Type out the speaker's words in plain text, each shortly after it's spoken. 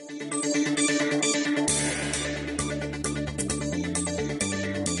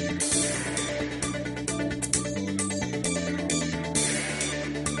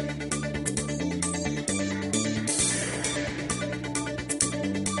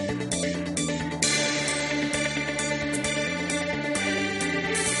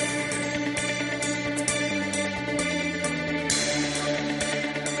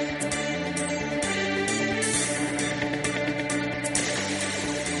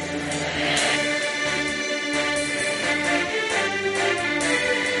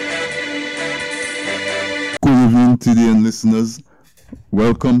everyone, TDN listeners.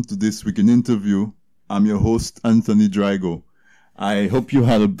 Welcome to This Week in Interview. I'm your host, Anthony Drago. I hope you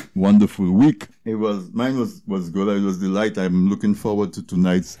had a wonderful week. Mine was good. It was delight. I'm looking forward to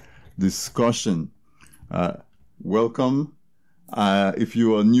tonight's discussion. Welcome. If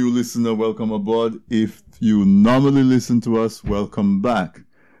you are a new listener, welcome aboard. If you normally listen to us, welcome back.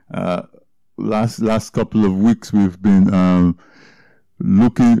 Last couple of weeks we've been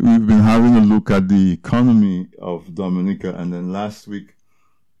having a look at the economy of Dominica, and then last week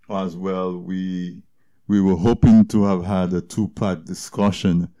as well we were hoping to have had a two-part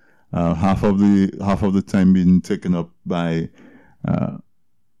discussion, half of the time being taken up by a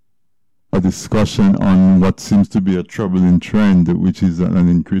discussion on what seems to be a troubling trend, which is an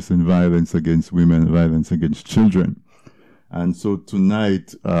increase in violence against women, violence against children. And so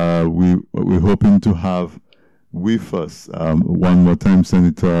tonight we're hoping to have with us one more time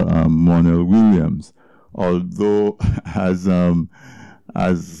Senator Monel Williams. Although as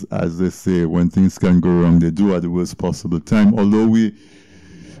they say, when things can go wrong, they do at the worst possible time. Although we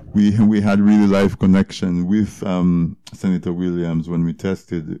had really live connection with Senator Williams when we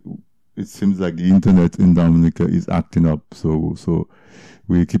tested, it seems like the internet in Dominica is acting up. So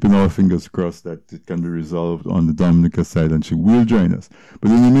we're keeping our fingers crossed that it can be resolved on the Dominica side, and she will join us.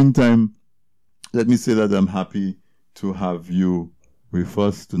 But in the meantime, let me say that I'm happy to have you with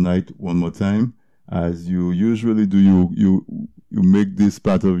us tonight one more time. As you usually do, you make this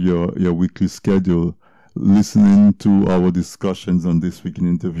part of your weekly schedule, listening to our discussions on This Week in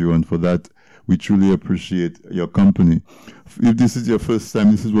Interview, and for that, we truly appreciate your company. If this is your first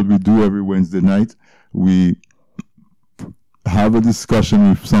time, this is what we do every Wednesday night. We have a discussion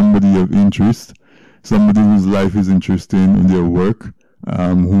with somebody of interest, somebody whose life is interesting in their work,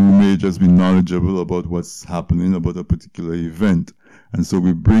 who may just be knowledgeable about what's happening about a particular event. And so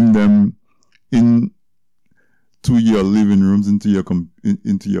we bring them in to your living rooms, into your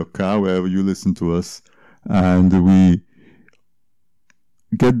car, wherever you listen to us, and we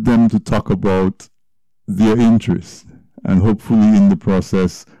get them to talk about their interests. And hopefully in the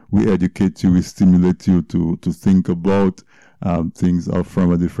process, we educate you, we stimulate you to think about things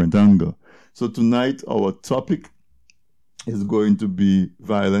from a different angle. So tonight, our topic is going to be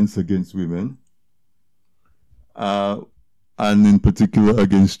violence against women, and in particular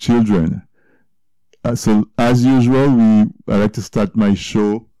against children. So as usual, I like to start the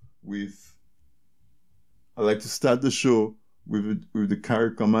show with the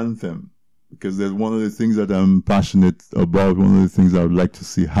CARICOM anthem, because there's one of the things that I'm passionate about. One of the things I would like to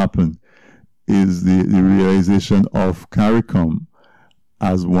see happen is the realization of CARICOM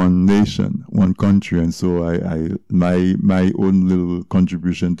as one nation, one country. And so my own little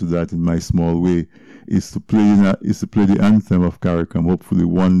contribution to that in my small way is to play the anthem of CARICOM. Hopefully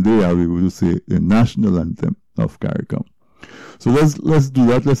one day I'll be able to say the national anthem of CARICOM. So let's do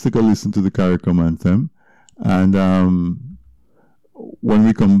that. Let's take a listen to the CARICOM anthem. And when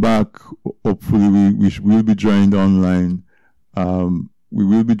we come back, hopefully we will be joined online. We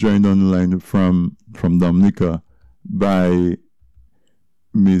will be joined online from Dominica by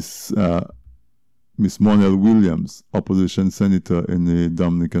Miss Monel Williams, opposition senator in the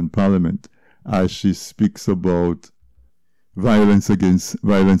Dominican Parliament, as she speaks about violence against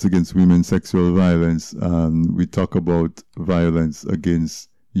women, sexual violence. We talk about violence against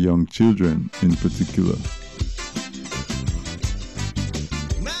young children in particular.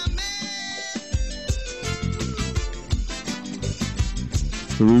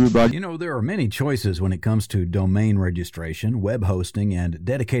 You know, there are many choices when it comes to domain registration, web hosting, and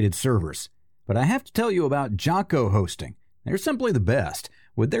dedicated servers. But I have to tell you about Jocko Hosting. They're simply the best.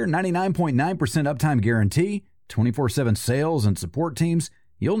 With their 99.9% uptime guarantee, 24/7 sales and support teams,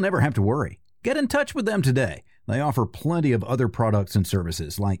 you'll never have to worry. Get in touch with them today. They offer plenty of other products and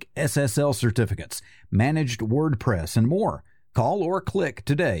services like SSL certificates, managed WordPress, and more. Call or click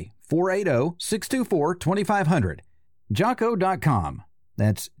today, 480-624-2500. Jocko.com.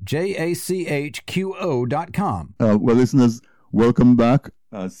 That's JACHQO.com. Well, listeners, welcome back.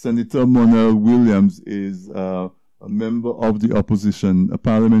 Senator Monel Williams is a member of the opposition, a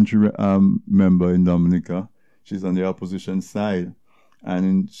parliamentary member in Dominica. She's on the opposition side.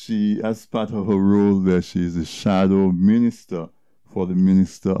 And she, as part of her role there, she is a shadow minister for the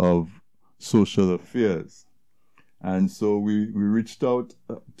Minister of Social Affairs. And so we reached out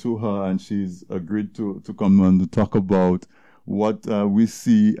to her, and she's agreed to come on to talk about what we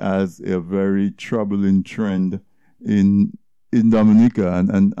see as a very troubling trend in Dominica,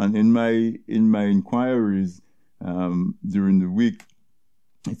 and in my inquiries during the week,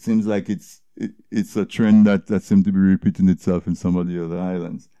 it seems like it's a trend that seems to be repeating itself in some of the other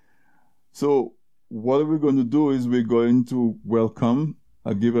islands. So what we're going to do is we're going to welcome,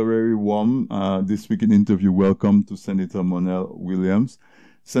 give a very warm This Week in Interview welcome to Senator Monell Williams.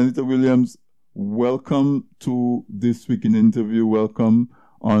 Senator Williams, welcome to This Week in Interview. Welcome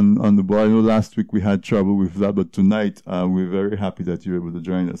on the board. I know last week we had trouble with that, but tonight we're very happy that you're able to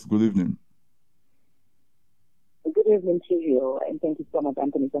join us. Good evening. Good evening to you, and thank you so much,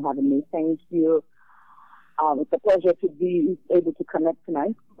 Anthony, for having me. Thank you. It's a pleasure to be able to connect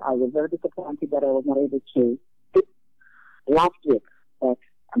tonight. I was very disappointed that I was not able to speak last week, but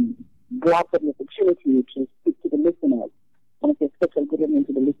I'm glad for the opportunity to speak to the listeners. I want to say special good evening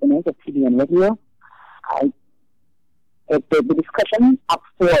to the listeners of TV and radio. The discussion up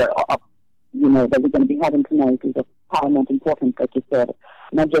for, that we're going to be having tonight is of paramount importance, like you said,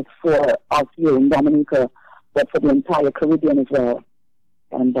 not just for us here in Dominica, but for the entire Caribbean as well.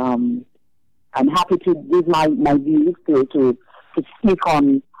 And I'm happy to give my views to speak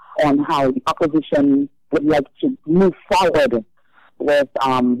on how the opposition would like to move forward with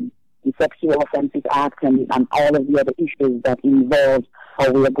the Sexual Offences Act and all of the other issues that involve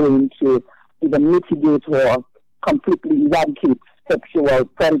how we are going to either mitigate or completely eradicate sexual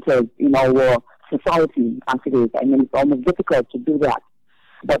predators in our society as it is. I mean, it's almost difficult to do that.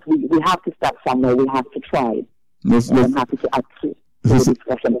 But we have to start somewhere. We have to try. I'm happy to add to the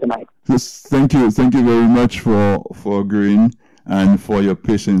discussion tonight. Thank you very much for agreeing and for your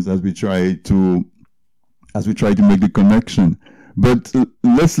patience as we try to make the connection. But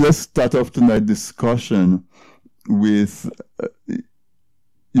let's start off tonight's discussion with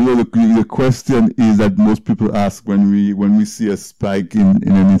the question is that most people ask when we see a spike in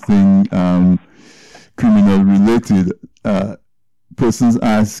anything criminal related. Persons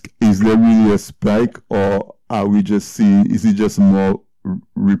ask, is there really a spike, or are we just seeing, is it just more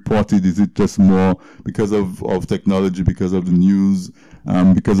reported? Is it just more because of technology, because of the news,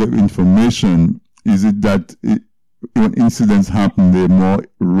 because of information? Is it that when incidents happen, they're more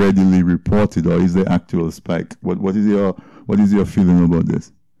readily reported, or is there actual spike? What is your feeling about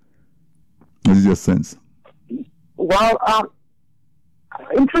this? What is your sense? Well,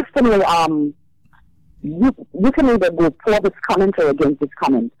 interestingly, you can either go for this comment or against this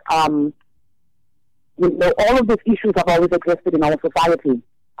comment. All of these issues have always existed in our society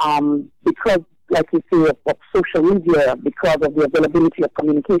because, like you say, of social media, because of the availability of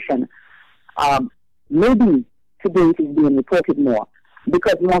communication. Maybe today it is being reported more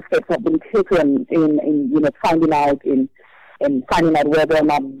because more steps have been taken in finding out whether or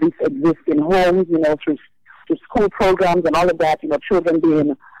not this exists in homes, through school programs and all of that. Children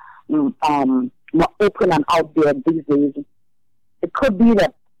being more open and out there these days. It could be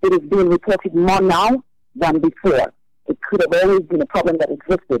that it is being reported more now than before. It could have always been a problem that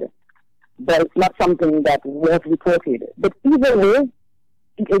existed, but it's not something that was reported. But either way,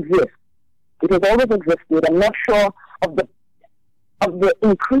 it exists. It has always existed. I'm not sure of the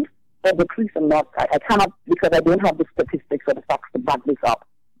increase or decrease or not. I cannot, because I don't have the statistics or the facts to back this up.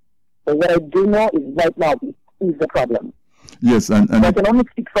 But what I do know is right now is the problem. Yes, and I can only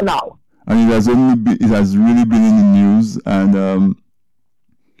speak for now. And it has really been in the news, and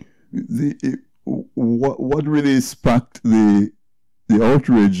what really sparked the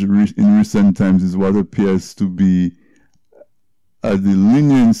outrage in recent times is what appears to be the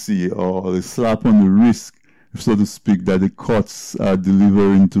leniency or the slap on the wrist, so to speak, that the courts are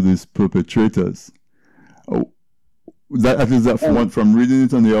delivering to these perpetrators. That, at least that from reading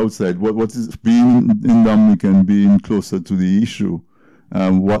it on the outside, what is being in Dominica and being closer to the issue,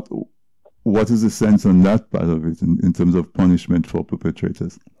 what is the sense on that part of it in terms of punishment for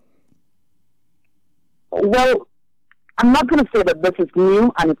perpetrators? Well, I'm not going to say that this is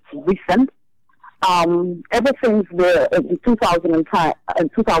new and it's recent. Ever since in 2010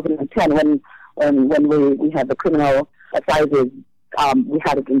 when we had the criminal assizes, we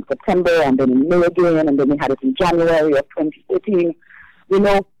had it in September and then in May again, and then we had it in January of 2014.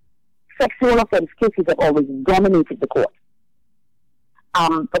 Sexual offense cases have always dominated the court.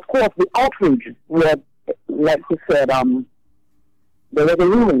 Of course, the outrage where, like you said, there was a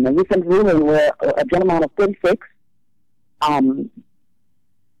recent ruling where a gentleman of 36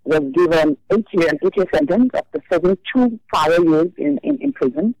 was given an 8-year sentence after serving 2 prior years in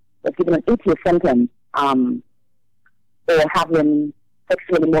prison. Was given an 8-year sentence for having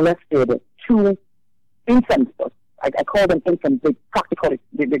sexually molested 2 infants. I call them infants. They practically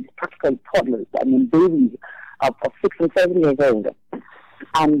toddlers. I mean, babies of 6 and 7 years old.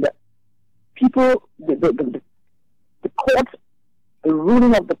 And people, the court, the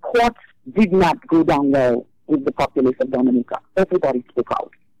ruling of the court did not go down well with the populace of Dominica. Everybody spoke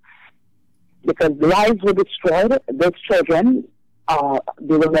out. Because lives were destroyed, those children,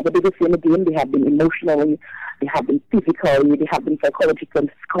 they will never be the same again. They have been emotionally, they have been physically, they have been psychologically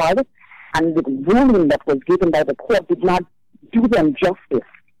scarred. And the ruling that was given by the court did not do them justice.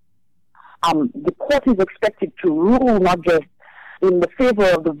 The court is expected to rule not just in the favor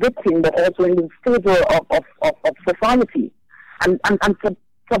of the victim, but also in the favor of society. And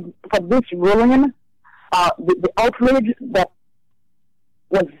for this ruling, the outrage that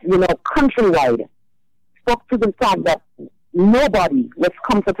was, countrywide spoke to the fact that nobody was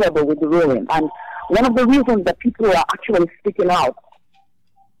comfortable with the ruling. And one of the reasons that people are actually speaking out,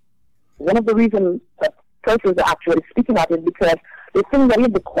 one of the reasons that persons are actually speaking out is because they think that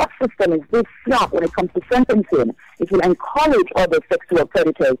if the court system is this slack when it comes to sentencing, it will encourage other sexual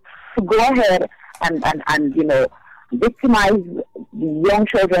predators to go ahead and victimize the young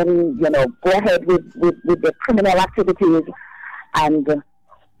children, go ahead with the criminal activities, and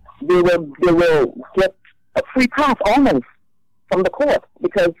they will get a free pass almost from the court.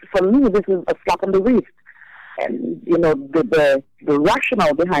 Because for me, this is a slap on the wrist. And, the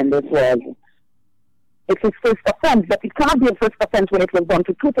rationale behind this was, it's his first offense, but it cannot be a first offense when it was done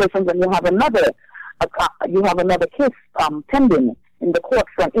to two persons and you have another case pending in the court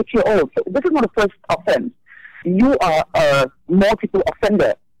for an 8-year-old. So this is not a first offense. You are a multiple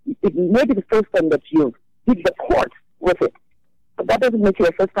offender. It may be the first time that you hit the court with it, but that doesn't make you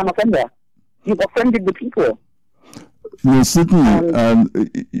a first-time offender. You've offended the people. No, certainly.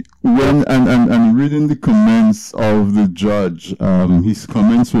 When reading the comments of the judge, his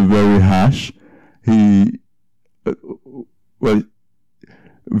comments were very harsh. Very,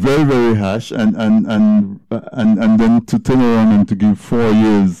 very harsh, and then to turn around and to give 4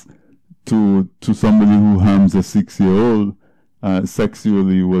 years to somebody who harms a 6-year-old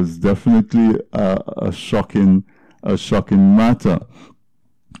sexually was definitely a shocking matter.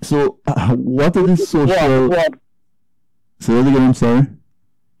 So, what are the social? Say that again. I'm sorry.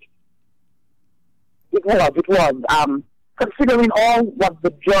 It was. Considering all what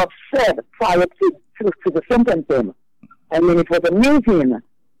the judge said prior to the sentencing, I mean, it was amazing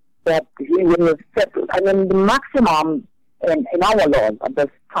that he was set. I mean, the maximum in our laws at this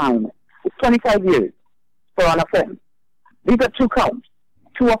time is 25 years for an offense. These are 2 counts,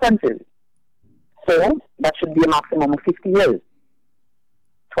 2 offenses. So that should be a maximum of 50 years.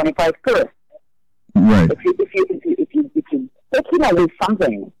 25 first. Right. If you take away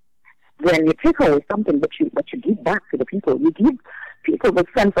something, then you take away something that you give back to the people. You give people the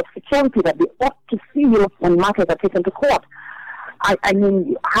sense of security that they ought to see you when matters are taken to court. I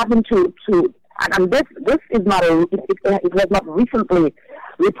mean, having to and this is not it was not recently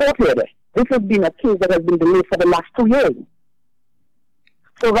reported. This has been a case that has been delayed for the last 2 years.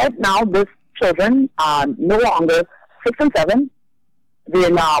 So right now, these children are no longer 6 and 7. They're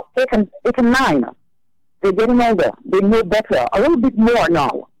now 8 and 9. They're getting older. They know better, a little bit more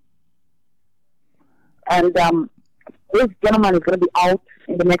now. And this gentleman is going to be out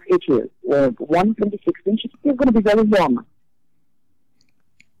in the next 8 years. 126, he's going to be very young.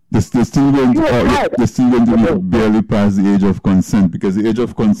 They're still going to be barely past the age of consent, because the age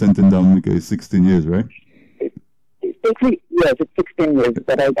of consent in Dominica is 16 years, right? Yes, it's 16 years.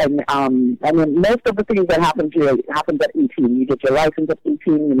 But I mean, most of the things that happen here happens at 18. You get your license at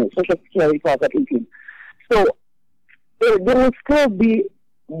 18, Social Security cards at 18. So there will still be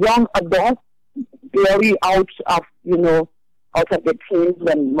young adults barely out of their teens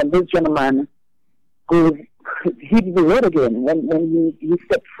when this gentleman goes hit the road again, when he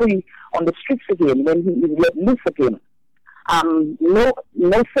set free on the streets again, when he is let loose again. No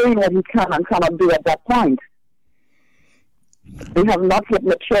saying what he can and cannot do at that point. They have not yet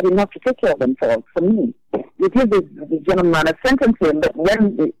matured enough to take care of themselves. For me, you give this gentleman a sentence in that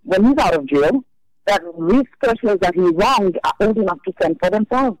when he's out of jail, that these persons that he wronged are old enough to fend for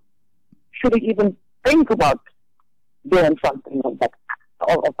themselves. Should he even think about doing something of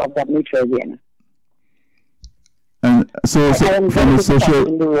that nature again? And so from a social,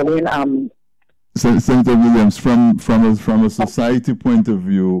 Senator Williams, from a society point of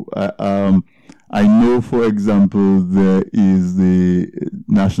view, I know, for example, there is the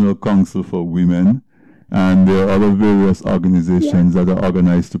National Council for Women, and there are other various organizations that are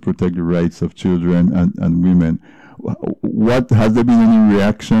organized to protect the rights of children and women. What has there been any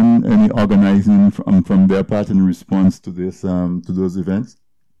reaction, any organizing from their part in response to this, to those events?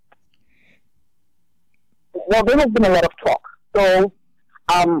 Well, there has been a lot of talk. So,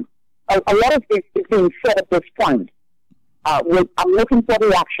 a lot of it is being said at this point. I'm looking for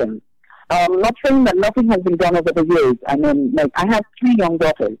the action. I'm not saying that nothing has been done over the years. I mean, I have 3 young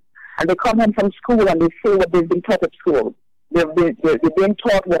daughters, and they come home from school and they say what they've been taught at school. They're being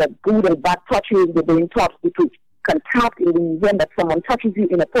taught what are good and bad touches. They're being taught to contact, in the event that someone touches you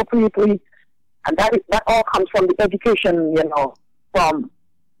inappropriately, and that all comes from the education, from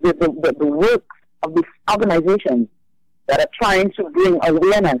the work of these organizations that are trying to bring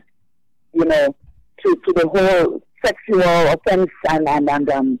awareness, to the whole sexual offense and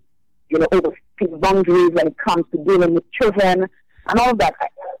overstepping boundaries when it comes to dealing with children and all that.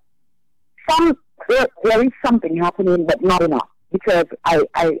 There is something happening, but not enough, because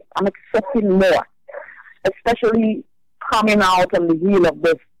I'm accepting more, especially coming out on the heel of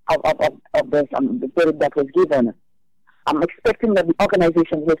this the verdict that was given. I'm expecting that the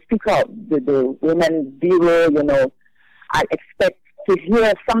organizations will speak out. The Women's Bureau, I expect to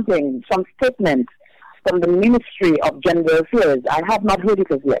hear some statement from the Ministry of Gender Affairs. I have not heard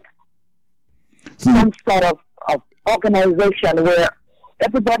it as yet. Some sort of organization where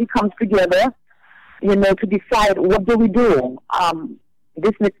everybody comes together, to decide what do we do.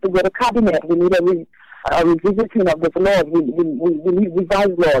 This needs to go to cabinet. We need a revisiting of the laws. We need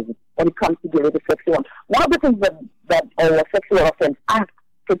revised laws when it comes to dealing with sexual. One of the things that our Sexual Offense Act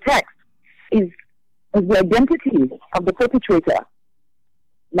protects is the identity of the perpetrator.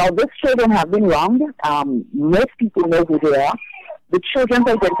 Now, these children have been wronged. Most people know who they are. The children's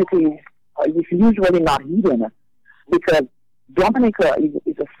identity is usually not hidden, because Dominica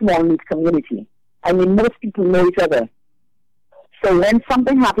is a small-knit community. I mean, most people know each other. So when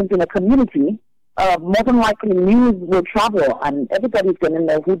something happens in a community, more than likely news will travel and everybody's going to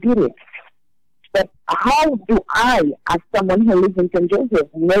know who did it. But how do I, as someone who lives in St. Joseph,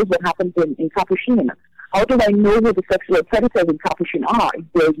 know what happens in Capuchin? How do I know who the sexual predators in Capuchin are if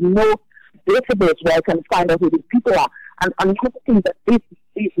there's no database where I can find out who these people are? And I'm hoping that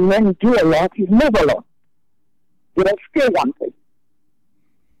these men do a lot is move a lot. They don't stay one place.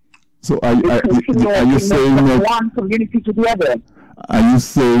 So are you saying that one community to the other? Are you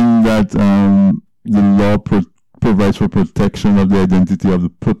saying that the law provides for protection of the identity of the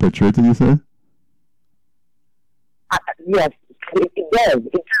perpetrator, you said? Yes, it does.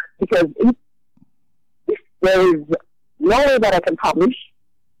 Because if there is no way that I can publish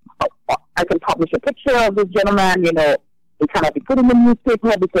a picture of this gentleman, it cannot be put in the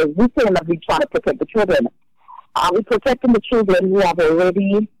newspaper, because we cannot be trying to protect the children. Are we protecting the children who have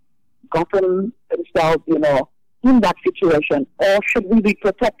already gotten themselves, in that situation, or should we be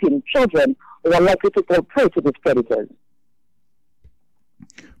protecting children who are likely to fall prey to these predators?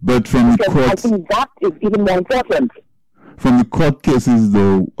 But from the court, I think that is even more important. From the court cases,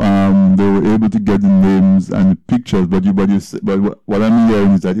 though, they were able to get the names and the pictures. But what I'm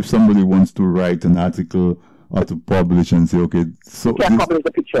hearing is that if somebody wants to write an article or to publish and say, okay, so publish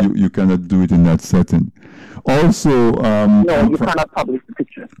the picture. You cannot do it in that setting. Also, no, you cannot publish the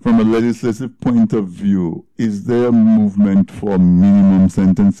picture. From a legislative point of view, is there a movement for minimum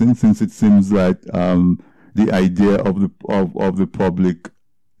sentencing? Since it seems like the idea of the public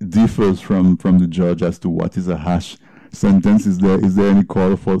differs from the judge as to what is a harsh sentence. Is there any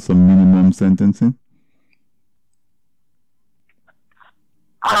call for some minimum sentencing?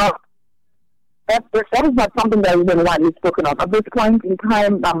 That is not something that has been widely spoken of. At this point in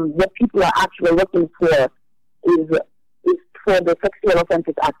time, what people are actually looking for is for the Sexual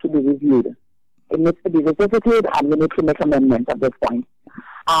Offences Act to be reviewed. It needs to be revisited, and we need to make amendments at this point.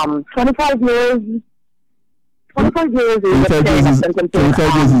 25 years. 25 years is a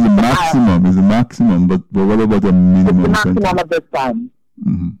maximum. Is a maximum, but what about the minimum? It's the maximum at this time.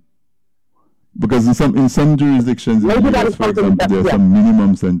 Mm-hmm. Because in some jurisdictions, for example, there are some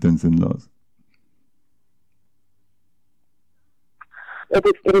minimum sentencing laws. It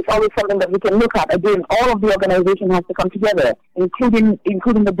is always something that we can look at. Again, all of the organization has to come together, including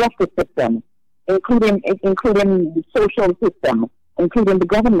the justice system, including the social system, including the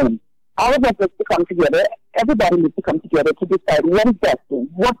government. All of us has to come together. Everybody needs to come together to decide what is best.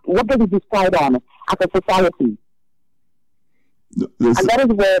 What do we decide on as a society? And that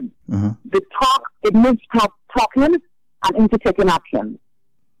is where it moves past talking and into taking action.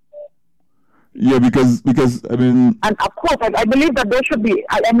 Yeah, because I mean, and of course, I believe that there should be.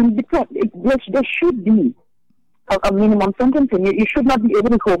 There should be a minimum sentencing. You should not be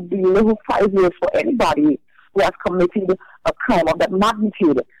able to go below 5 years for anybody who has committed a crime of that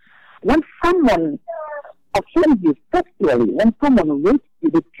magnitude. When someone offends you sexually, when someone rapes you,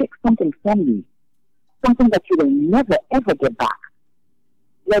 they take something from you, something that you will never ever get back.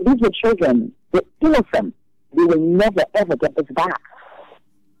 Yeah, these were children. They're innocent. They will never ever get this back.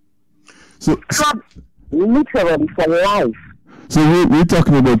 So literally for life. So we're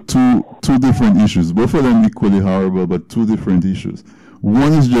talking about two different issues, both of them equally horrible, but two different issues.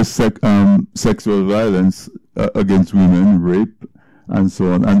 One is just sexual violence against women, rape, and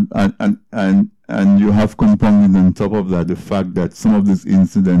so on, and you have compounded on top of that the fact that some of these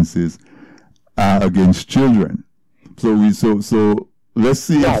incidences are against children. So let's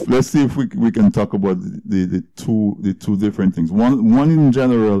see if we can talk about the two different things. One in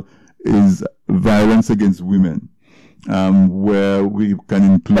general is violence against women, where we can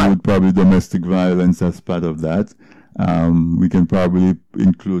include probably domestic violence as part of that. We can probably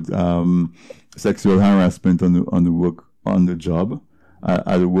include sexual harassment on the job,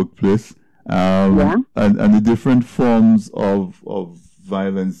 at the workplace, and the different forms of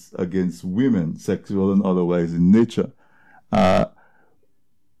violence against women, sexual and otherwise in nature. The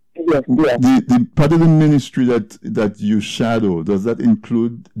part of the ministry that you shadow, does that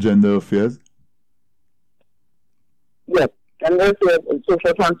include gender affairs? Yes, gender affairs and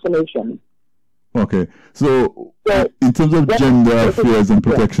social transformation. Okay, so in terms of gender affairs and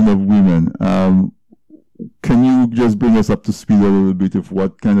protection of women, can you just bring us up to speed a little bit of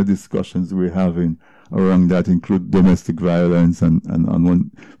what kind of discussions we're having around that, include domestic violence and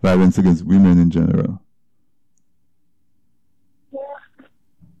violence against women in general?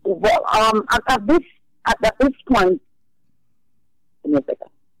 Well, at this point, give me a second.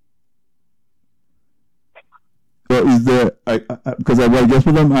 So is there, because I guess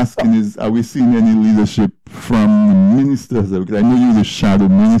what I'm asking is, are we seeing any leadership from the ministers? Because I know you're the shadow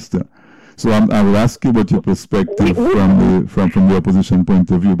minister. So I will ask you about your perspective from the opposition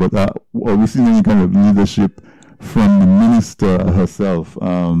point of view, but are we seeing any kind of leadership from the minister herself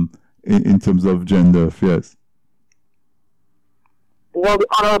in terms of gender affairs? Well, the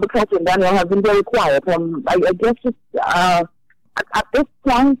Honorable President Daniel has been very quiet. I guess just at this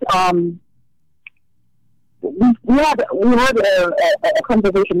point, we had a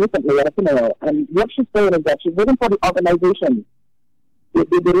conversation recently at a funeral, and what she's saying is that she's waiting for the organization, the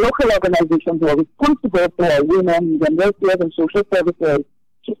local organizations who are responsible for women, gender affairs, and social services,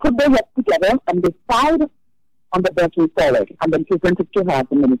 to put their heads together and decide on the best way forward, and then present it to her,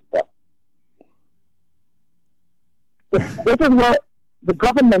 the minister. This is where the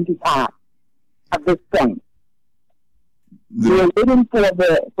government is at this point. We are waiting for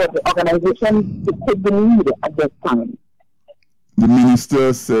the organization to take the lead at this time. The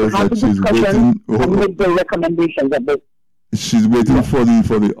minister says that she's waiting. And make the recommendations at this. She's waiting for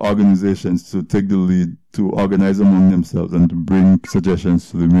the organizations to take the lead, to organize among themselves and to bring suggestions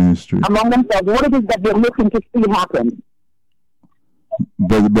to the ministry. Among themselves, what it is that they're looking to see happen?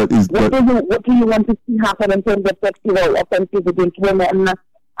 What do you want to see happen in terms of sexual offenses against women,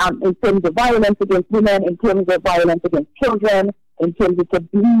 in terms of violence against women, in terms of violence against children, in terms of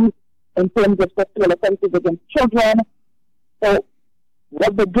abuse, in terms of sexual offenses against children? So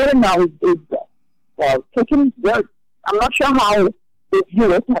what they're doing now is taking their, I'm not sure how they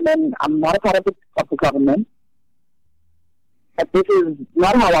view it, and then I'm not a part of the government, but this is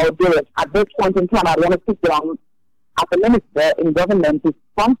not how I would do it. At this point in time, I want to sit down as a minister in government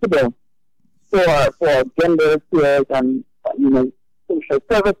responsible for gender affairs and social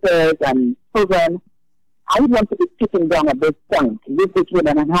services and children. I would want to be sitting down at this point with these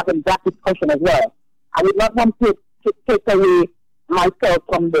women and having that discussion as well. I would not want to take away myself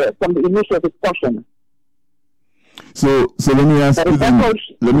from the initial discussion. So let me ask you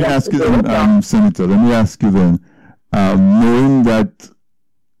then, Senator, let me ask you then, knowing that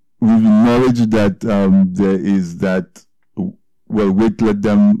we've acknowledged that there is that, well, let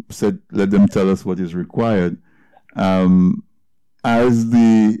them tell us what is required. As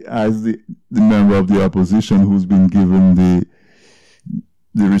the member of the opposition who's been given the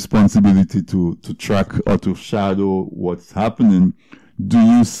responsibility to track or to shadow what's happening, do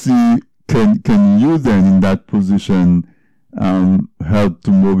you see, can you then in that position help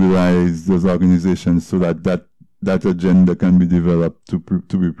to mobilize those organizations so that agenda can be developed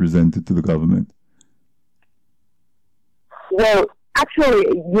to be presented to the government? Well, actually,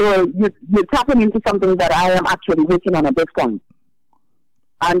 you're tapping into something that I am actually working on at this point.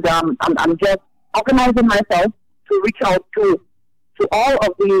 And I'm just organizing myself to reach out to all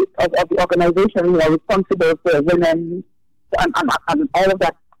of the organizations who are responsible for women and all of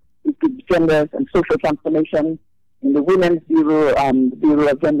that, genders and social transformation. In the Women's Bureau, the Bureau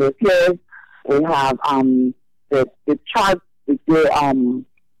of Gender Affairs, we have the child, those who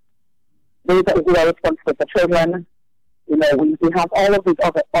are responsible for children. We have all of these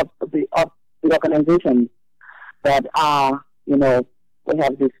the organizations that are, we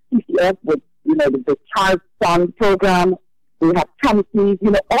have this CCF with, the Child Fund Program. We have charities,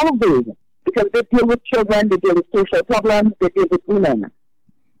 all of these, because they deal with children, they deal with social problems, they deal with women.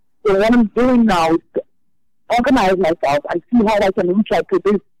 So what I'm doing now is to organize myself and see how I can reach out to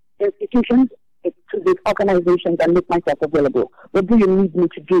these institutions, to these organizations, and make myself available. What do you need me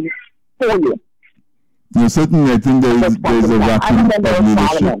to do for you? No, certainly, I think there's a vacuum of leadership.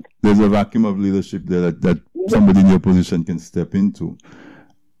 Parliament. There's a vacuum of leadership there that somebody in your position can step into.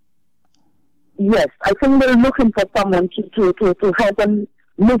 Yes, I think they're looking for someone to help them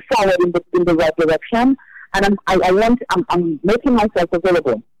move forward in the right direction, and I'm making myself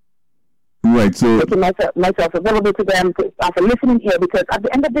available. Right. So making myself available to them as a listening ear, because at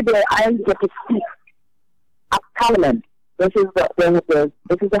the end of the day, I get to speak at Parliament. This is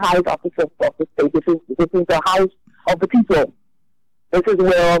the highest office of the state. This is the house of the people. This is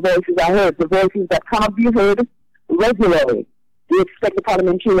where our voices are heard. The voices that cannot be heard regularly. We expect the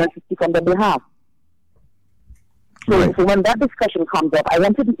parliamentarians to speak on their behalf. So, right. So when that discussion comes up, I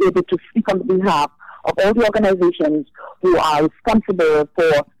want to be able to speak on behalf of all the organizations who are responsible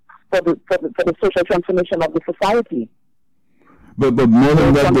for the social transformation of the society. But more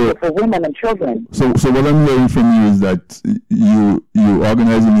than that, for women and children. So what I'm hearing from you is that you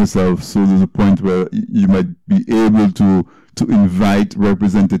organizing yourself so there's a point where you might be able to invite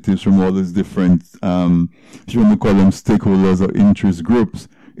representatives from all these different, if you want to call them stakeholders or interest groups,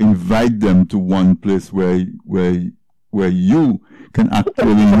 invite them to one place where you can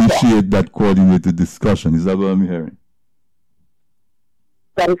actually initiate that coordinated discussion. Is that what I'm hearing?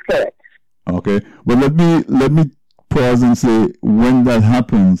 That is correct. Okay. Well, let me pause and say, when that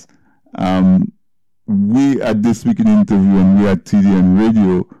happens, we at This Week in Interview and we at TDN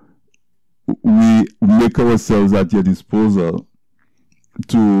Radio, we make ourselves at your disposal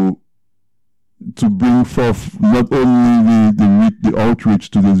to bring forth not only the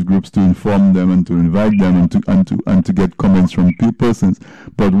outreach to these groups to inform them and to invite them and to get comments from persons,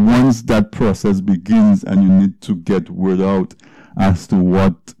 but once that process begins and you need to get word out as to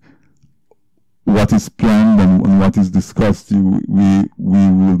what is planned and what is discussed, we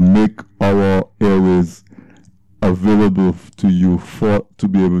will make our airways available to you to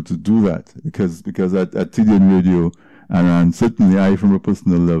be able to do that, because at TDN Radio and certainly I, from a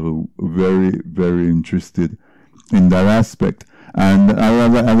personal level, very, very interested in that aspect. And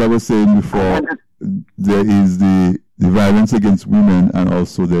as I was saying before, there is the violence against women, and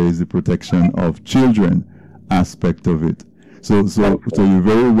also there is the protection of children aspect of it. So you're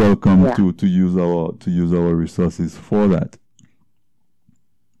very welcome to use our resources for that.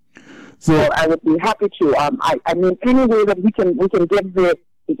 So I would be happy to. I mean, any way that we can get the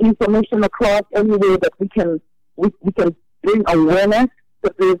information across, any way that we can bring awareness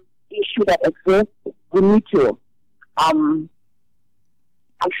to this issue that exists, we need to. I'm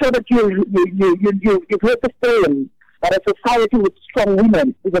sure that you've heard the saying that a society with strong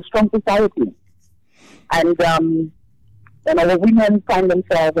women is a strong society, and our women find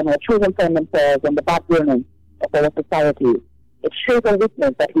themselves and our children find themselves on the backburner of our society. It shows a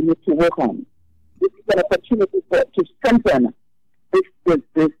weakness that we need to work on. This is an opportunity to strengthen this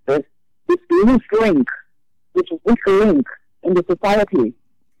loose link, this weak link in the society.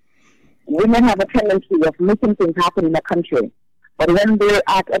 Women have a tendency of making things happen in a country, but when they're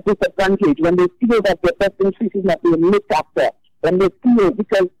at a disadvantage, when they feel that their best interest is not being looked after, when they feel,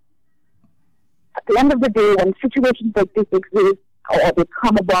 because at the end of the day, when situations like this exist or they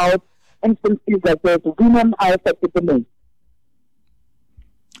come about, instances like this, women are affected the most.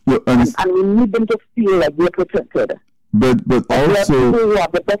 Well, and we need them to feel like they're protected. But also, people who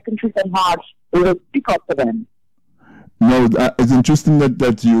have the best interest in heart, we will speak up for them. No, it's interesting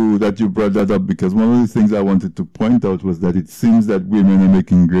that you brought that up, because one of the things I wanted to point out was that it seems that women are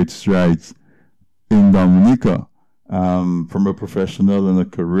making great strides in Dominica, from a professional and a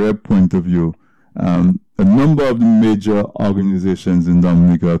career point of view. A number of the major organizations in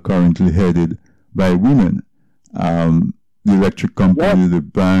Dominica are currently headed by women. The electric company, the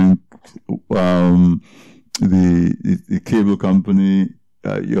bank, the cable company,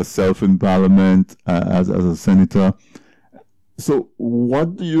 yourself in Parliament as a senator. So,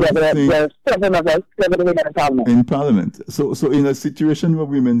 what do you think? There are 7 of us, 7 women in Parliament. In Parliament. So in a situation where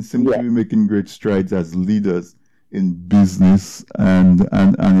women seem to be making great strides as leaders in business and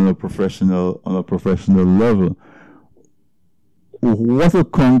on a professional level, what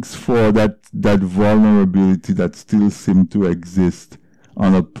accounts for that vulnerability that still seems to exist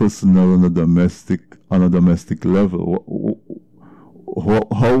on a personal and a domestic level?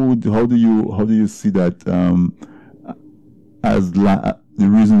 How do you see that as the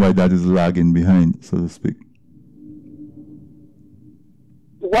reason why that is lagging behind, so to speak?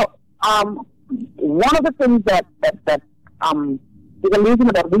 Well, one of the things that is amazing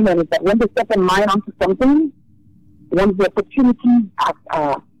about women is that when they set their mind onto something, once the opportunities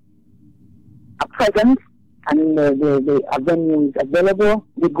are present and the avenues available,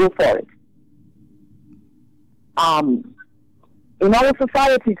 we go for it. In our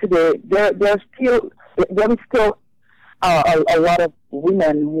society today, there are still there is still a lot of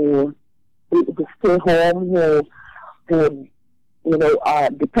women who stay home, who are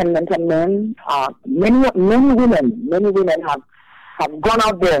dependent on men. Many women have gone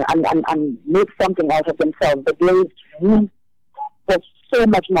out there and made something out of themselves, but there is room for so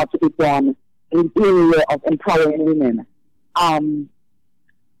much more to be done in the area of empowering women.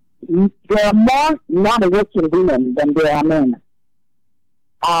 There are more non-working women than there are men.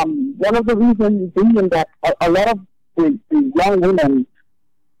 One of the reasons being that a lot of the young women,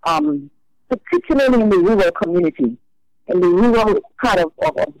 particularly in the rural community, in the rural part of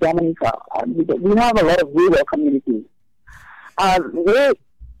Dominica, we have a lot of rural communities. They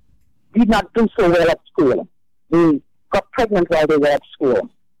did not do so well at school. They got pregnant while they were at school.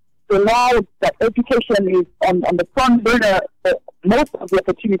 So now that education is on the front burner, most of the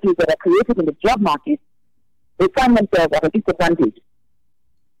opportunities that are created in the job market, they find themselves at a disadvantage.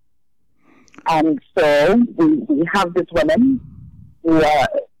 And so we have these women who are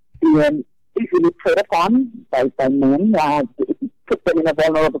being easily preyed upon by men, put them in a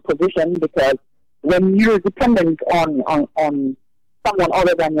vulnerable position, because when you're dependent on someone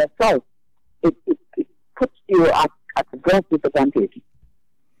other than yourself, it puts you at a great disadvantage.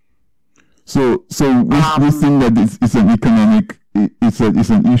 So we think that it's an economic, it's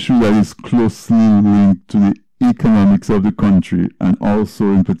an issue that is closely linked to the economics of the country, and also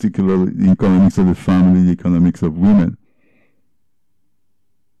in particular the economics of the family, the economics of women.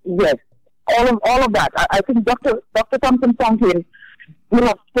 Yes, all of that. I think Dr. Thompson Fontaine will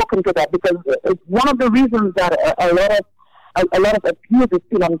have spoken to that, because it's one of the reasons that a lot of abuse is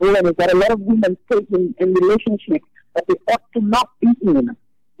still ongoing, is that a lot of women stay in relationships that they ought to not be in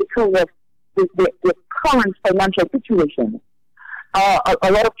because of the current financial situation. A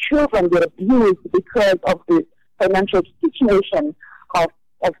lot of children get abused because of the financial situation of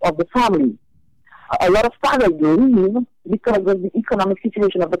the family. A lot of fathers leave because of the economic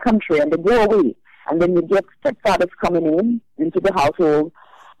situation of the country, and they go away. And then you get stepfathers coming into the household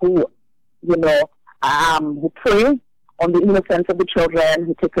who prey on the innocence of the children,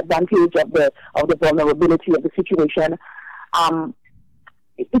 who take advantage of the vulnerability of the situation.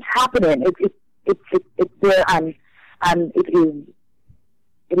 It's happening. It's there, and it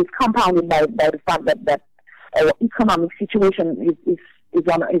is compounded by the fact that our economic situation is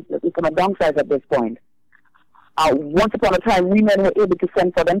on a downside at this point. Once upon a time, women were able to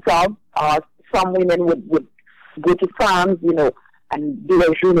fend for themselves. Some women would go to farms, and do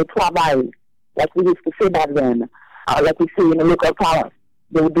a journée travail, like we used to say back then, like we say in the local palace.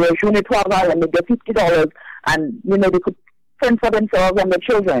 They would do a journée travail and they get $50, and they could fend for themselves and their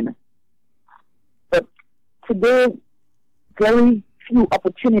children. But today, very few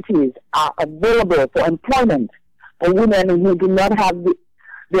opportunities are available for employment for women who do not have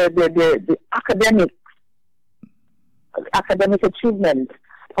the academic achievement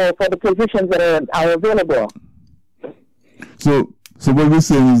for the positions that are available. So what we're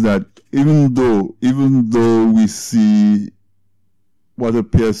saying is that even though we see what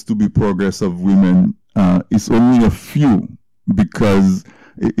appears to be progress of women, it's only a few, because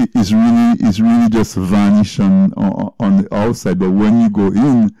it's really just vanish on the outside. But when you go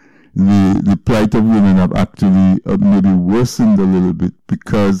in, the plight of women have actually maybe worsened a little bit,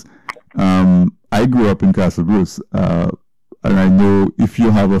 because I grew up in Castle Bruce, and I know if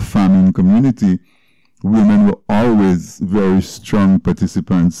you have a farming community, women were always very strong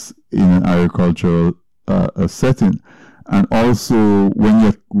participants in an agricultural setting. And also,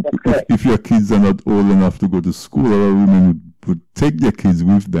 if your kids are not old enough to go to school, a lot of women would take their kids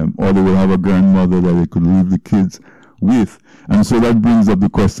with them, or they will have a grandmother that they could leave the kids with. And so that brings up the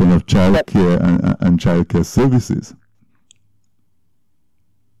question of childcare and childcare services.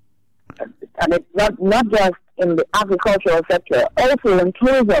 And it's not just in the agricultural sector, also in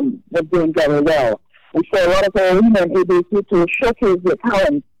tourism, they're doing very well. We see a lot of our women able to showcase their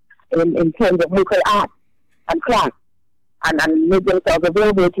talents in terms of local art and crafts, and make themselves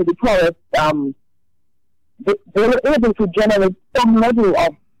available to the tourists. They were able to generate some level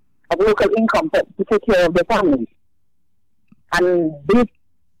of local income to take care of their families. And this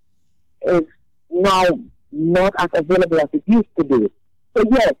is now not as available as it used to be. So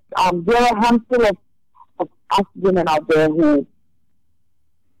yes, there are a handful of us women out there who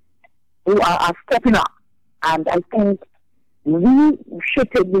are stepping up. And I think we should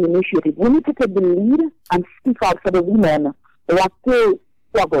take the initiative. We need to take the lead and speak out for the women who are still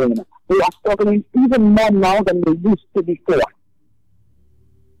struggling. Who are struggling even more now than they used to before.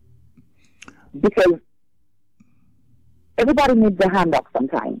 Because everybody needs a hand up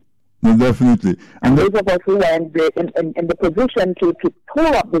sometimes. No, definitely. And those of us who are in the position to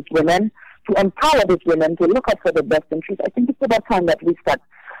pull up these women, to empower these women to look out for the best interest. I think it's about time that we start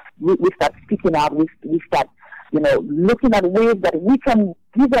speaking out. We start, looking at ways that we can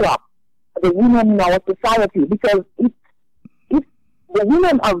develop the women in our society. Because if the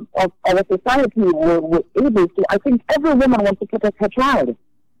women of our society were able to, I think every woman wants to protect her child.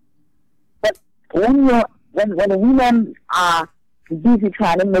 But when the women are busy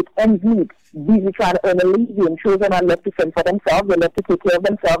trying to make ends meet, busy trying to earn a living, children are left to fend for themselves, they're left to take care of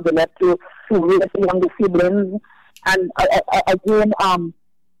themselves, they're left to raise the younger siblings. And again,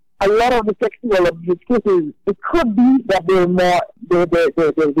 a lot of the sexual abuse cases, it could be that they're more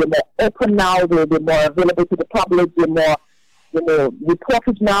open now, they're more available to the public, they're more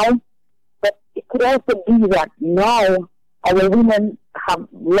reported now. But it could also be that now our women have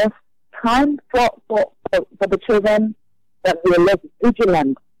less time for the children, that they're less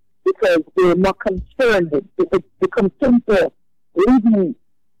vigilant because they're more concerned. The concern for living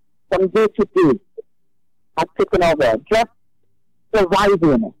from day to day has taken over. Just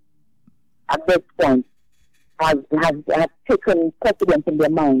surviving at this point has taken precedence in their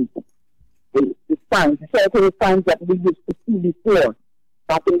minds. The signs, the signs that we used to see before,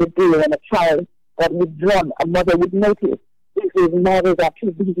 back in the day when a child got withdrawn, a mother would notice. These mothers are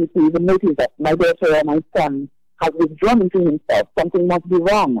too busy to even notice that my daughter or my son has withdrawn into himself. Something must be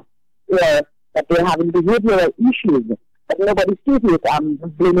wrong. Or that they're having behavioral issues, but nobody sees it.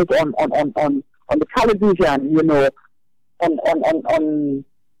 Blame it on the television, on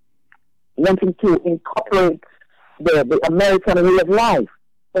wanting to incorporate the American way of life.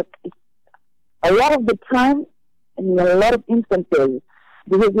 But a lot of the time, in a lot of instances,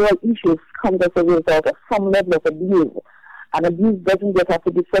 behavioral issues come as a result of some level of abuse. And abuse doesn't just have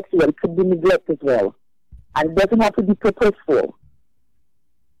to be sexual, it could be neglect as well. And it doesn't have to be purposeful.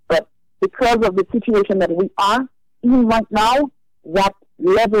 But because of the situation that we are in right now, that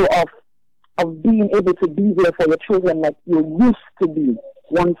level of being able to be there for your children like you used to be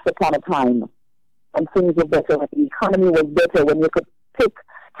once upon a time, and things were better, when the economy was better, when you could take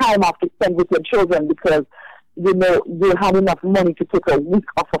time off to spend with your children because, you had enough money to take a week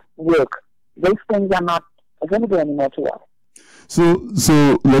off of work. Those things are not available anymore to us. So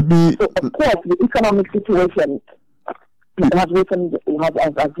let me... So, of course, the economic situation has worsened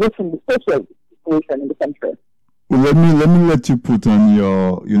the social situation in the country. Well, let me let you put on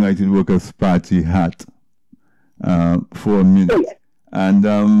your United Workers Party hat for a minute. Oh, yes. And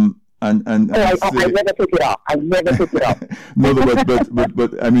I never took it off. No,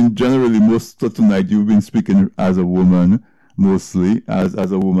 but I mean, generally, most of tonight you've been speaking as a woman, mostly as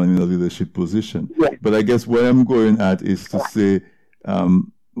a woman in a leadership position. Yes. But I guess what I'm going at is to say,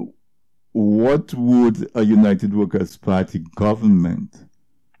 what would a United Workers Party government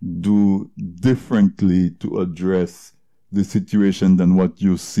do differently to address the situation than what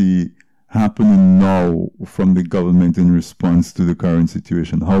you see happening now from the government in response to the current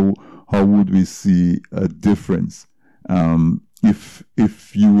situation? How would we see a difference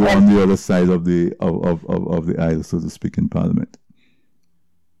if you were on the other side of the aisle, so to speak, in Parliament?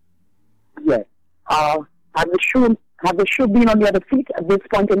 Yes. Had the shoe been on the other feet at this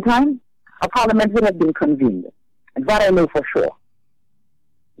point in time, a Parliament would have been convened. That I know for sure.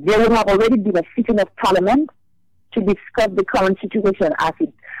 There would have already been a sitting of Parliament to discuss the current situation as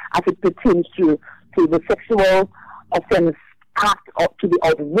it pertains to the sexual offence act, or to the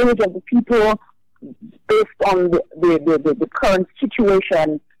outrage of the people based on the current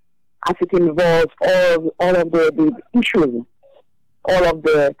situation as it involves all of the issues, all of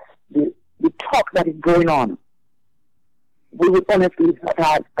the talk that is going on. We would honestly have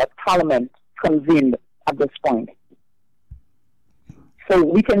had a Parliament convened at this point. So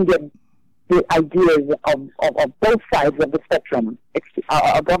we can get the ideas of both sides of the spectrum.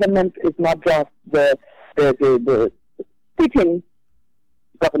 Our government is not just the sitting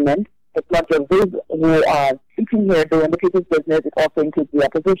government. It's not just those who are sitting here doing the people's business. It also includes the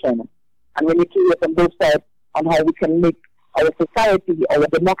opposition. And we need to hear from both sides on how we can make our society, our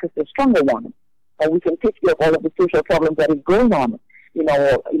democracy, a stronger one. How we can take care of all of the social problems that is going on in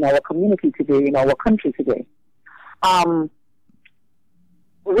our community today, in our country today.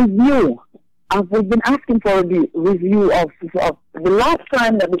 Review. We've been asking for a review of the last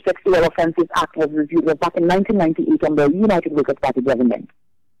time that the Sexual Offences Act was reviewed was back in 1998 under the United Workers Party government.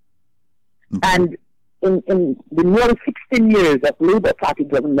 Okay. And in the nearly 16 years of Labour Party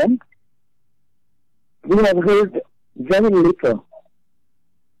government, we have heard very little.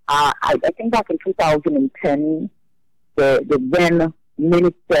 I think back in 2010, the then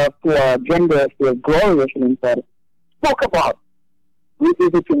Minister for Gender Affairs, Gloria Shillingford, spoke about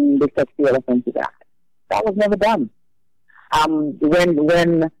revisiting the Sexual Offences Act. That was never done.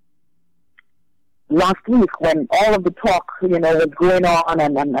 When last week when all of the talk, was going on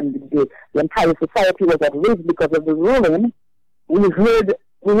and the entire society was at risk because of the ruling, we heard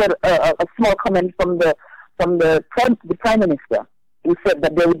a small comment from the Prime Minister. He said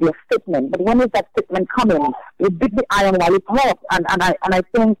that there would be a statement, but when is that statement coming? We beat the iron while it's hot, and I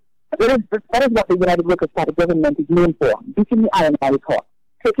think that is what the United Workers' Party government is known for: beating the iron while it's hot,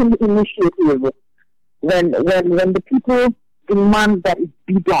 taking the initiative when the people demand that it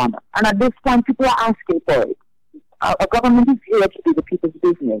be done. And at this point, people are asking for it. Our government is here to do the people's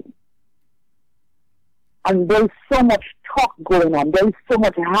business. And there is so much talk going on. There is so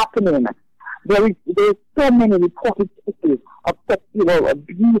much happening. There is so many reported cases of sexual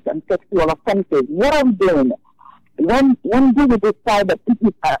abuse and sexual offenses. What are we doing? When do we decide that it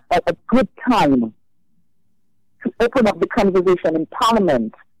is a good time to open up the conversation in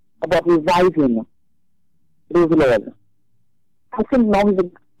Parliament about revising those laws? I think now is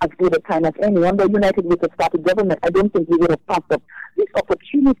as good a time as any. Under United Workers' Party government, I don't think we would have passed up this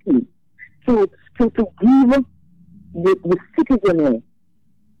opportunity to give the citizenry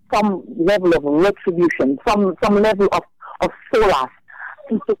some level of retribution, some level of solace,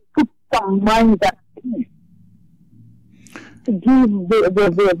 to put some minds at peace, to give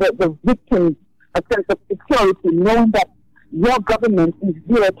the victims a sense of security, knowing that your government is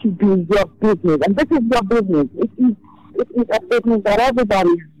there to do your business. And this is your business. It is a business that everybody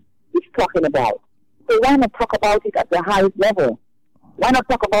is talking about. So why not talk about it at the highest level? Why not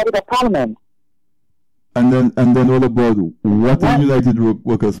talk about it at Parliament? And then what about what in United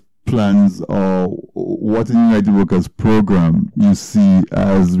Workers plans or what in United Workers program you see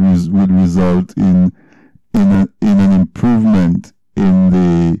as would result in an improvement in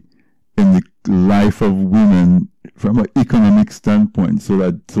the life of women from an economic standpoint, so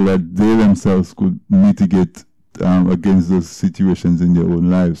that they themselves could mitigate against those situations in their own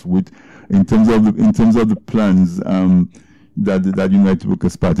lives. In terms of the plans that United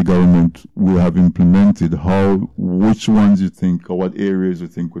Workers Party government will have implemented, which ones you think, or what areas you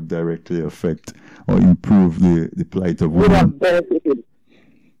think would directly affect or improve the plight of women? We have benefited.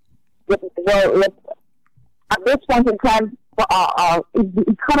 Well, at this point in time, if the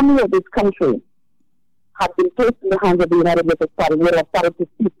economy of this country had been placed in the hands of the United Workers Party, we would have started to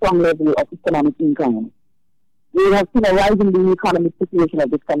see some level of economic income. We would have seen a rise in the economic situation of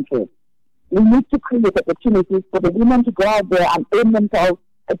this country. We need to create opportunities for the women to go out there and earn themselves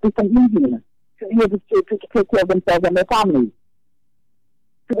a decent living, to be able to take care of themselves and their families,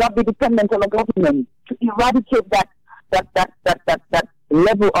 to not be dependent on the government, to eradicate that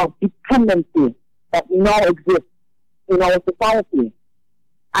level of dependency that now exists in our society.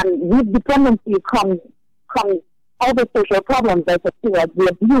 And with dependency comes other social problems such as the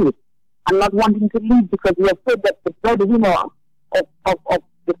abuse and not wanting to leave because we are afraid that the breadwinner of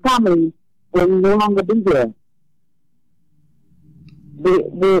the family will no longer be there.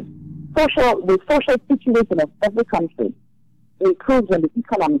 The social situation of every country improves when the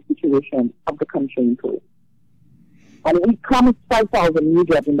economic situation of the country improves. And we promised 5,000 new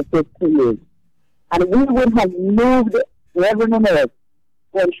jobs in the first 2 years. And we would have moved heaven and earth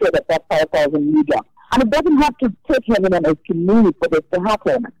to ensure that 5,000 new jobs. And it doesn't have to take heaven and earth to move for this to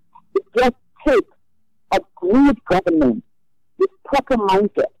happen. It just takes a great government with proper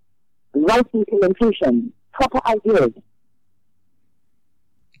mindset, right implementation, proper ideas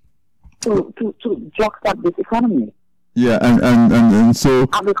to jumpstart this economy. Yeah, and so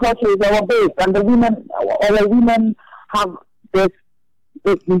agriculture is our base, and our women have this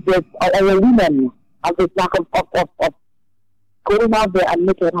lack of going out there and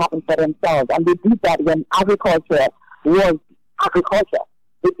making it happen for themselves. And they did that when agriculture was agriculture.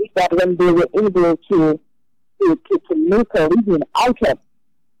 They did that when they were able to make a living out of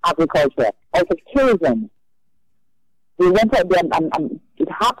agriculture, out of tourism. They went out there and it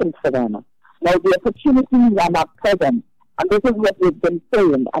happened for them. Now the opportunities are not present. And this is what we've been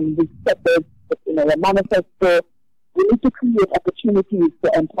saying, and we said this in our manifesto. We need to create opportunities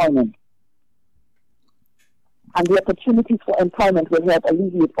for employment. And the opportunities for employment will help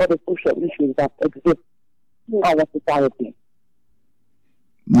alleviate other social issues that exist in our society.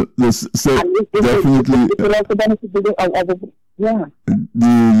 So definitely, it will also benefit the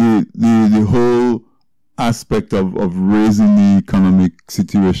whole aspect of raising the economic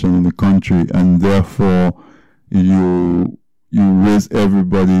situation in the country, and therefore you raise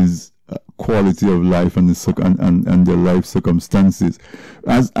everybody's quality of life and their life circumstances.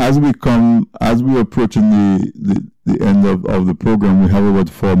 As we're approaching the end of the program, we have about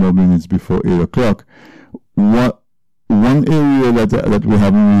 4 more minutes before 8 o'clock. One area that we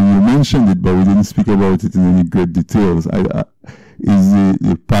haven't really mentioned it, but we didn't speak about it in any great details, is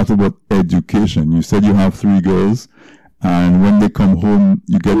the part about education. You said you have 3 girls, and when they come home,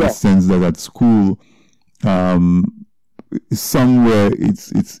 you get the sense that at school, somewhere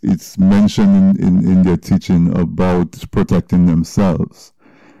it's mentioned in their teaching about protecting themselves.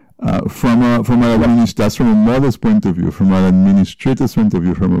 That's from a mother's point of view, from an administrator's point of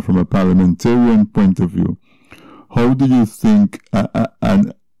view, from a parliamentarian point of view. How do you think?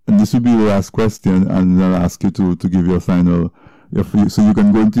 And this will be the last question, and I'll ask you to give your final. So you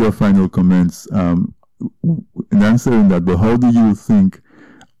can go into your final comments in answering that. But how do you think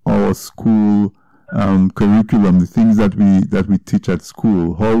our school curriculum, the things that we teach at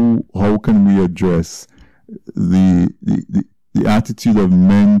school, how can we address the attitude of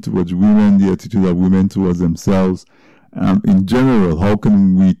men towards women, the attitude of women towards themselves, in general? How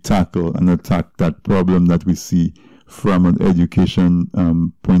can we tackle and attack that problem that we see from an education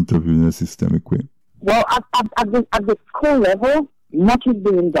point of view in a systemic way? Well, at the school level, much is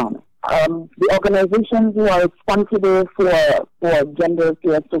being done. The organizations who are responsible for gender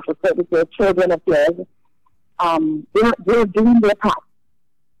affairs, social services, children affairs, they're doing their part.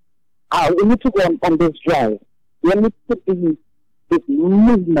 We need to go on this drive. There needs to be this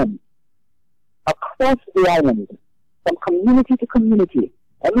movement across the island, from community to community.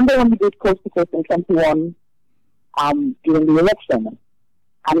 I remember when we did Coast to Coast in 21 during the election,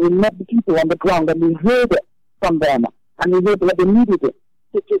 and we met the people on the ground, and we heard from them, and we heard what they needed to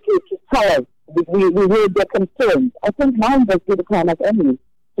tell us. We heard their concerns. I think mine was to the time as any,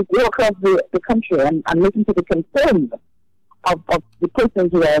 to go across the country and listen to the concerns of the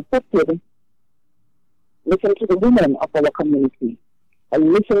persons who are affected. Listen to the women of our community,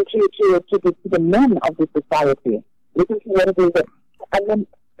 and listen to the men of the society. Listen to what it is that, and then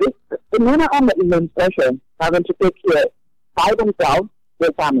the men are under immense pressure, having to take care by themselves,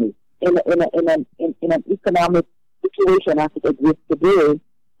 their families, in an economic situation as it exists today,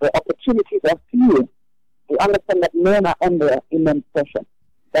 the opportunities are few. We understand that men are under immense pressure.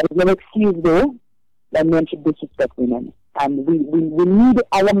 That is no excuse, though, that men should disrespect women. And we need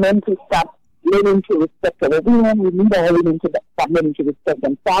our men to start learning to respect other women. We need our women to start learning to respect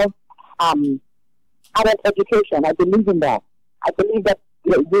themselves. Adult education, I believe in that. I believe that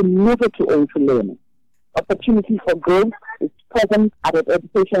we're never too old to learn. Opportunity for growth is present. Adult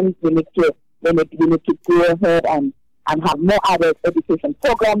education, we need to go ahead and have more adult education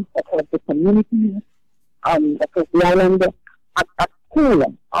programs across the communities, across the island. At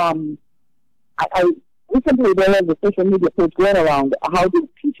school, I recently there was a social media post going around. How do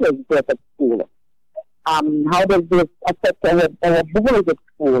teachers work at school? How does this affect our boys at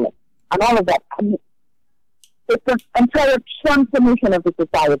school? And all of that. It's an entire transformation of the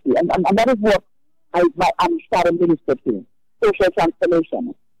society, and that is what I'm starting to minister to, social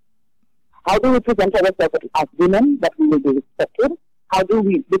transformation. How do we present ourselves as women that we will be respected? How do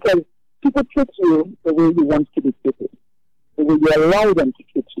we, because people treat you the way you want to be treated, the way you allow them to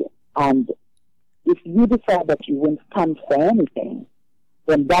treat you. And if you decide that you won't stand for anything,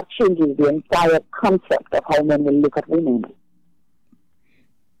 then that changes the entire concept of how men will look at women.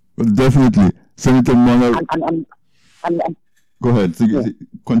 Well, definitely. Senator Mona. And go ahead.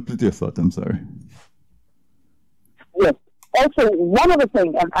 Complete your thought. I'm sorry. Yes. Also, one other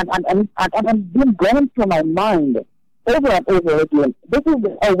thing, and been going through my mind over and over again, this is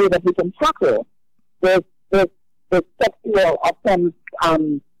a way that we can tackle the sexual offense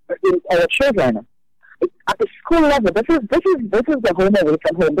in our children. At the school level, this is the home away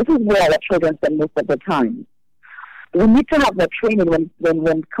from home. This is where our children spend most of their time. We need to have that training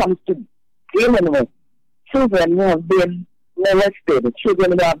when it comes to dealing with children who have been molested,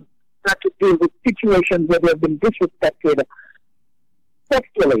 children who have had to deal with situations where they have been disrespected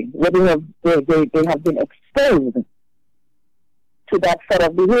sexually, where they have been exposed to that sort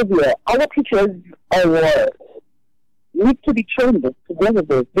of behavior. Our teachers need to be trained to deal with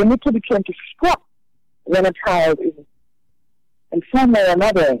this. They need to be trained to stop when a child is in some way or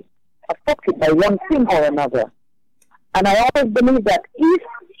another affected by one thing or another. And I always believe that if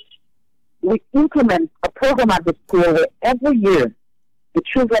we implement a program at the school where every year the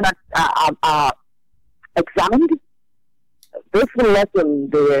children are examined, this will lessen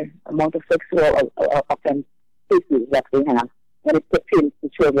the amount of sexual offense cases that we have when it pertains to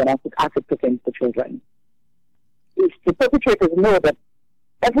children as it pertains to children. If the perpetrators know that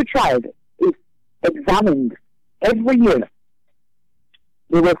every child is examined every year,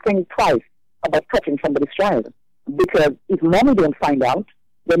 they will think twice about touching somebody's child. Because if mommy don't find out,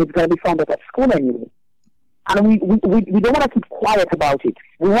 then it's going to be found out at school anyway. And we don't want to keep quiet about it.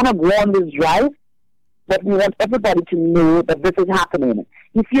 We want to go on this drive, but we want everybody to know that this is happening.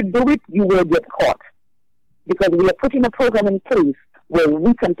 If you do it, you will get caught. Because we are putting a program in place where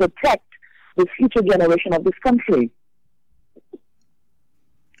we can protect the future generation of this country.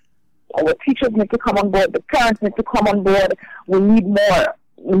 Our teachers need to come on board. The parents need to come on board. We need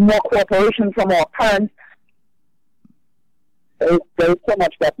more cooperation from our parents. There is so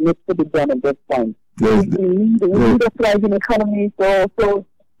much that needs to be done at this point. We need a thriving economy. So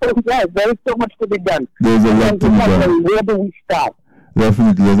yes, there is so much to be done. There's a lot to be done. Where do we start?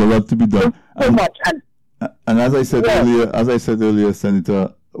 Definitely, there's a lot to be done. So much. And as I said earlier,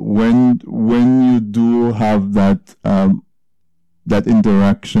 Senator, when you do have that that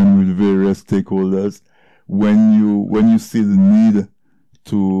interaction with various stakeholders, when you see the need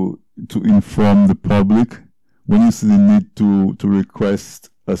to inform the public, when you see the need to request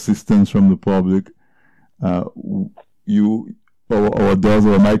assistance from the public, our doors,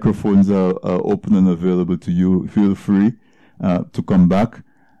 our microphones are open and available to you. Feel free to come back.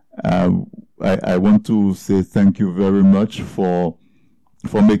 I want to say thank you very much for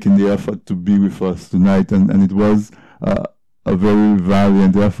making the effort to be with us tonight, and it was a very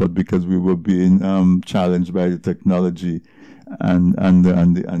valiant effort because we were being challenged by the technology and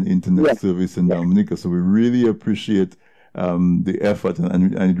the internet service in Dominica. So we really appreciate the effort,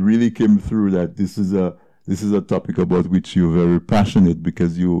 and it really came through that this is a topic about which you're very passionate,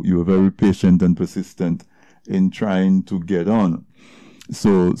 because you're very patient and persistent in trying to get on.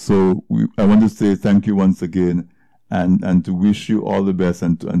 So I want to say thank you once again, and to wish you all the best,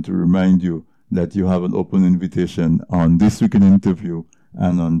 and to remind you that you have an open invitation on This Week in Interview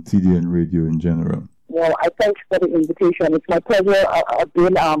and on TDN Radio in general. Well, I thank you for the invitation. It's my pleasure.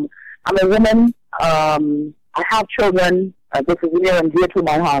 I'm a woman. I have children. This is near and dear to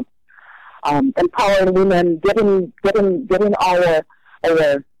my heart. Empowering women, getting our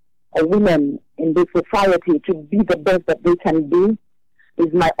women in this society to be the best that they can be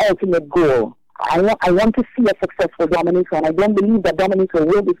is my ultimate goal. I want to see a successful Dominica, and I don't believe that Dominica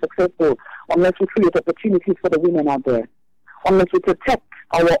will be successful unless we create opportunities for the women out there, unless we protect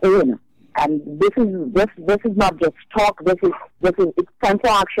our own. And this is not just talk. This is it's time for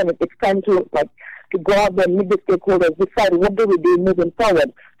action. It's time to go out there and meet the stakeholders, decide what do we do moving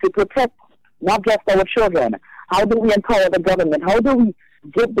forward to protect not just our children. How do we empower the government? How do we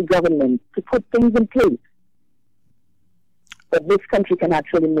get the government to put things in place that this country can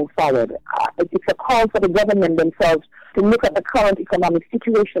actually move forward? It's a call for the government themselves to look at the current economic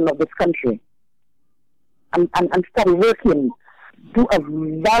situation of this country and start working, do a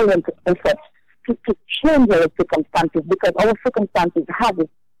violent effort to change our circumstances, because our circumstances have it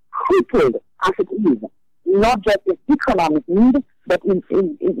crippled as it is, not just in economic need, but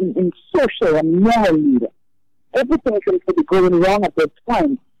in social and moral need. Everything seems to be going wrong at this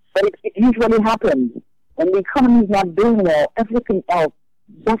point, but it usually happens. When the economy is not doing well, everything else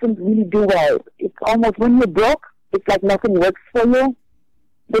doesn't really do well. It's almost, when you're broke, it's like nothing works for you.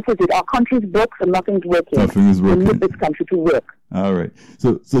 This is it. Our country's broke, so nothing's working. Nothing is working. We need this country to work. All right.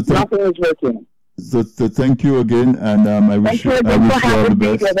 So nothing is working. So thank you again, and I wish you all the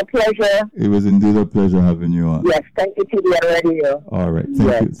best. It was a pleasure. It was indeed a pleasure having you on. Yes, thank you, TDN Radio. All right.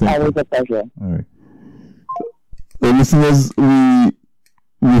 Thank you. Always a pleasure. All right. Well, listeners, we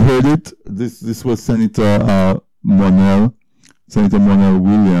heard it. This was Senator Monell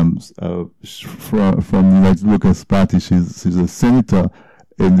Williams from the United Lucas Party. She's a senator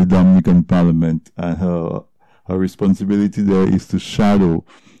in the Dominican Parliament, and her responsibility there is to shadow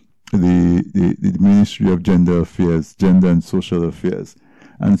the Ministry of Gender and Social Affairs.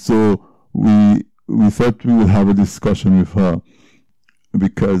 And so we thought we would have a discussion with her,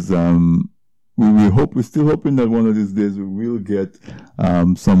 because we're still hoping that one of these days we will get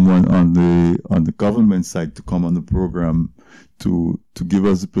someone on the government side to come on the program to give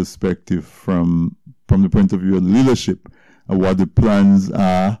us a perspective from the point of view of leadership, what the plans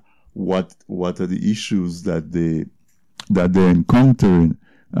are, what are the issues that they're encountering,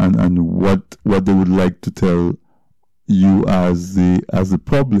 and what they would like to tell you as the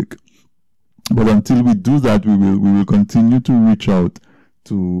public. But until we do that, we will continue to reach out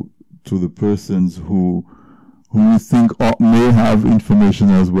to the persons who we think may have information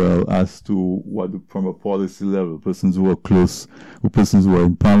as well as to what, from a policy level, persons who are close, or persons who are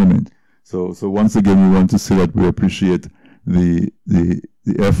in Parliament. So once again, we want to say that we appreciate the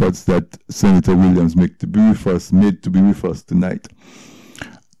efforts that Senator Williams made to be with us tonight.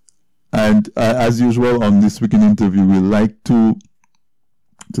 And as usual, on This Week in Interview, we like to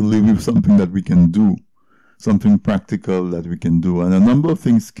leave with something that we can do, something practical that we can do. And a number of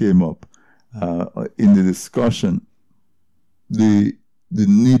things came up in the discussion. The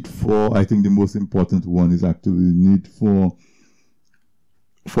need for, I think the most important one is actually the need for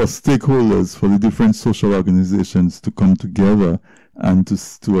stakeholders, for the different social organizations to come together and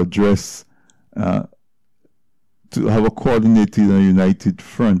to address, to have a coordinated and united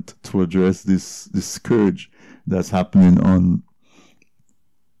front to address this scourge that's happening on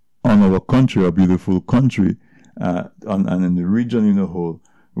our country, our beautiful country, and in the region in a whole.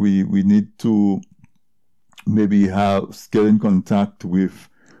 We need to maybe get in contact with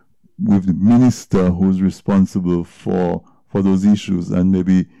the minister who's responsible for those issues, and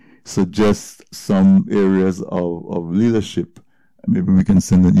maybe suggest some areas of leadership. Maybe we can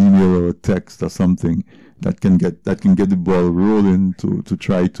send an email or a text or something that can get the ball rolling to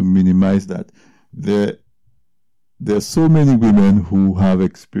try to minimize that. There are so many women who have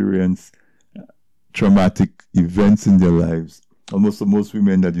experienced traumatic events in their lives. Almost most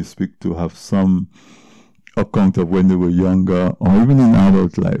women that you speak to have some account of when they were younger or even in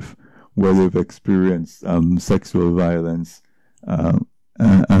adult life where they've experienced sexual violence and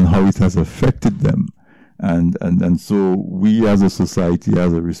how it has affected them. And so we as a society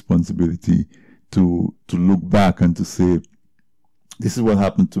has a responsibility to look back and to say, this is what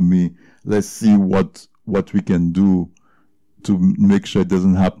happened to me. Let's see what we can do to make sure it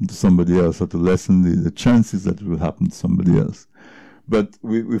doesn't happen to somebody else, or to lessen the chances that it will happen to somebody else. But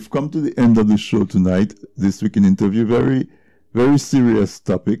we've come to the end of the show tonight. This Week in Interview, very, very serious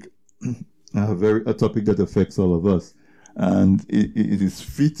topic, a topic that affects all of us. And it is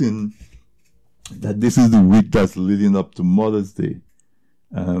fitting that this is the week that's leading up to Mother's Day.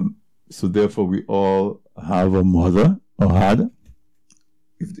 So therefore we all have a mother, or had.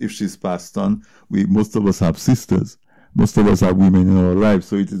 If she's passed on, most of us have sisters. Most of us have women in our lives.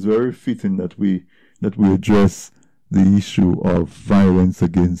 So it is very fitting that we address the issue of violence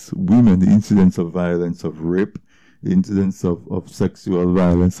against women, the incidents of violence, of rape, the incidents of sexual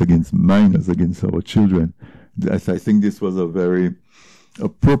violence against minors, against our children. I think this was a very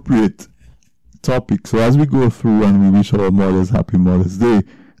appropriate topic. So as we go through and we wish our mothers Happy Mother's Day,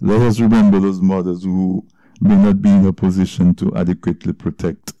 let us remember those mothers who may not be in a position to adequately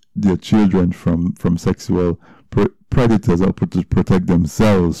protect their children from sexual predators, or to protect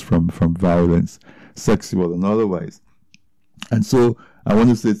themselves from violence, sexual and otherwise. And so I want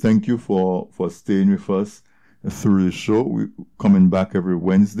to say thank you for staying with us through the show. We're coming back every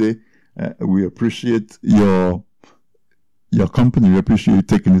Wednesday. We appreciate your company. We appreciate you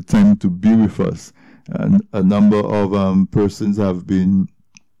taking the time to be with us. And a number of persons have been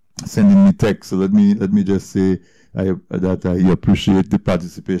sending me texts. So let me just say that I appreciate the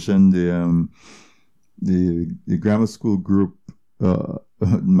participation. The grammar school group,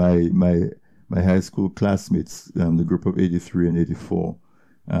 my high school classmates, the group of 83 and 84.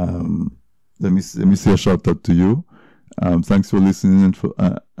 Let me say a shout out to you. Thanks for listening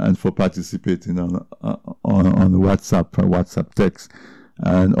and for participating on the WhatsApp text,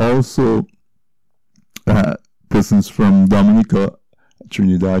 and also persons from Dominica,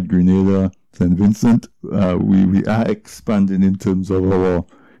 Trinidad, Grenada, St. Vincent. We are expanding in terms of our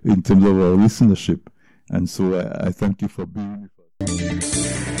listenership, and so I thank you for being with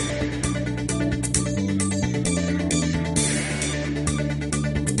us.